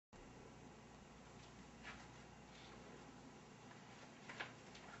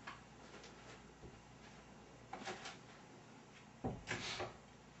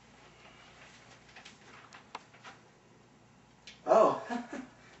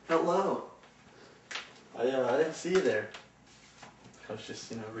Hello. I didn't see you there. I was just,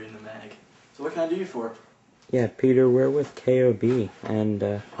 reading the mag. So what can I do you for? Yeah, Peter, we're with KoB, and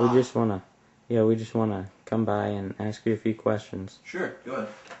we just wanna come by and ask you a few questions. Sure, go ahead.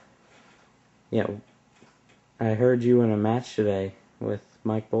 Yeah, I heard you in a match today with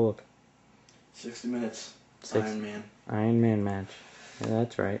Mike Bullock. 60 minutes. Iron Man. Iron Man match. Yeah,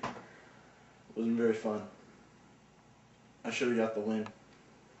 that's right. Wasn't very fun. I should have got the win.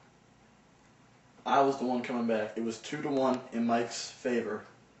 I was the one coming back. It was 2-1 in Mike's favor.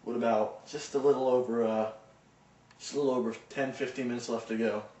 With about just a little over 10-15 minutes left to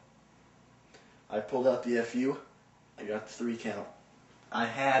go. I pulled out the FU. I got the 3 count. I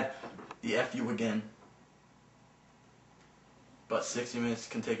had the FU again. But 60 minutes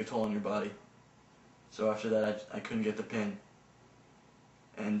can take a toll on your body. So after that, I couldn't get the pin.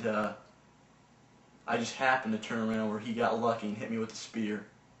 And I just happened to turn around where he got lucky and hit me with a spear.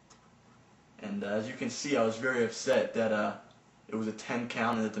 And as you can see, I was very upset that it was a 10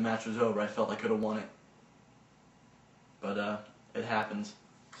 count and that the match was over. I felt I could have won it. But it happens.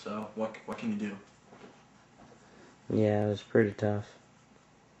 So what can you do? Yeah, it was pretty tough.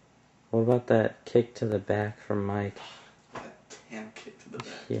 What about that kick to the back from Mike? That damn kick to the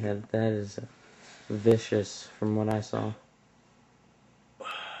back. Yeah, that is vicious from what I saw.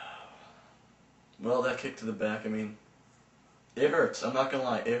 Well, that kick to the back, it hurts. I'm not gonna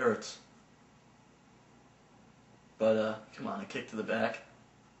lie, it hurts. But, come on, a kick to the back,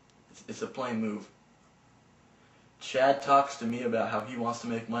 it's a plain move. Chad talks to me about how he wants to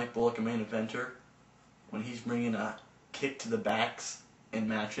make Mike Bullock a main eventer when he's bringing a kick to the backs in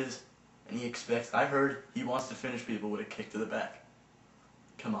matches, and I heard he wants to finish people with a kick to the back.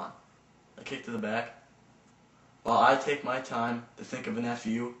 Come on, a kick to the back? While I take my time to think of an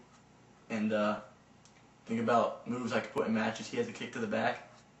FU and think about moves I could put in matches, he has a kick to the back.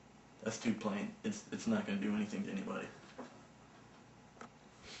 That's too plain. It's not going to do anything to anybody.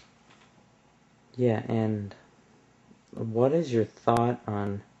 Yeah, and what is your thought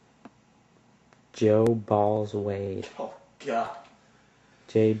on Joe Balls Wade? Oh, God.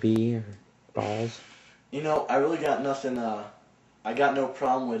 JB or Balls? I really got nothing, I got no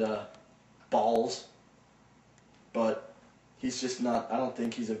problem with Balls, but he's just not, I don't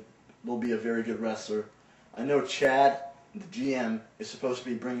think will be a very good wrestler. I know Chad, the GM, is supposed to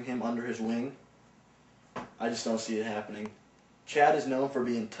be bringing him under his wing. I just don't see it happening. Chad is known for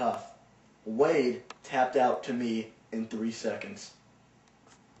being tough. Wade tapped out to me in 3 seconds.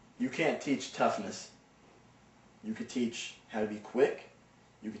 You can't teach toughness. You could teach how to be quick.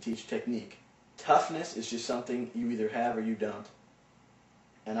 You could teach technique. Toughness is just something you either have or you don't.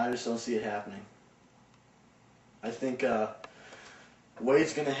 And I just don't see it happening. I think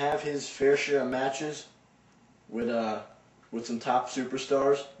Wade's going to have his fair share of matches with some top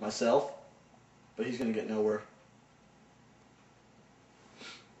superstars, myself, but he's going to get nowhere.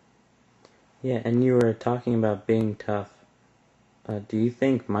 Yeah, and you were talking about being tough. Do you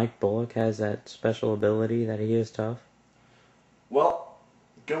think Mike Bullock has that special ability that he is tough? Well,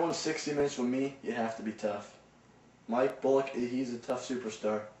 going 60 minutes with me, you have to be tough. Mike Bullock, he's a tough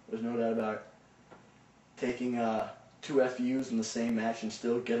superstar. There's no doubt about it. Taking 2 FUs in the same match and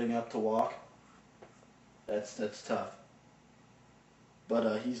still getting up to walk, that's tough.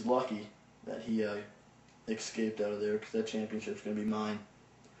 But he's lucky that he escaped out of there, because that championship's going to be mine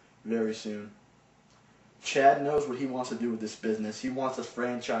very soon. Chad knows what he wants to do with this business. He wants a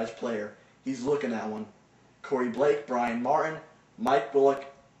franchise player. He's looking at one. Corey Blake, Brian Martin, Mike Bullock,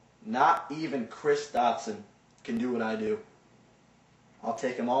 not even Chris Dotson can do what I do. I'll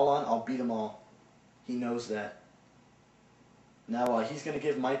take them all on. I'll beat them all. He knows that. Now he's going to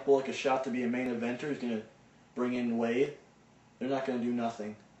give Mike Bullock a shot to be a main eventer. He's going to bring in Wade. They're not going to do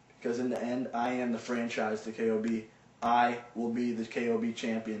nothing. Because in the end, I am the franchise to KoB. I will be the KoB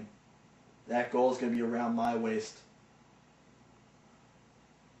champion. That goal is going to be around my waist.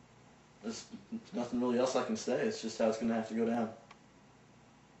 There's nothing really else I can say. It's just how it's going to have to go down.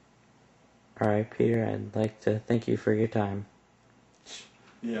 Alright, Peter, I'd like to thank you for your time.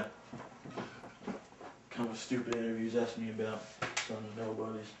 Yeah. Kind of a stupid interview he's asking me about. Son of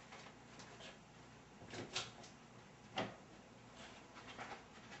nobodies.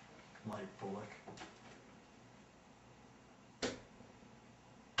 Mike Bullock.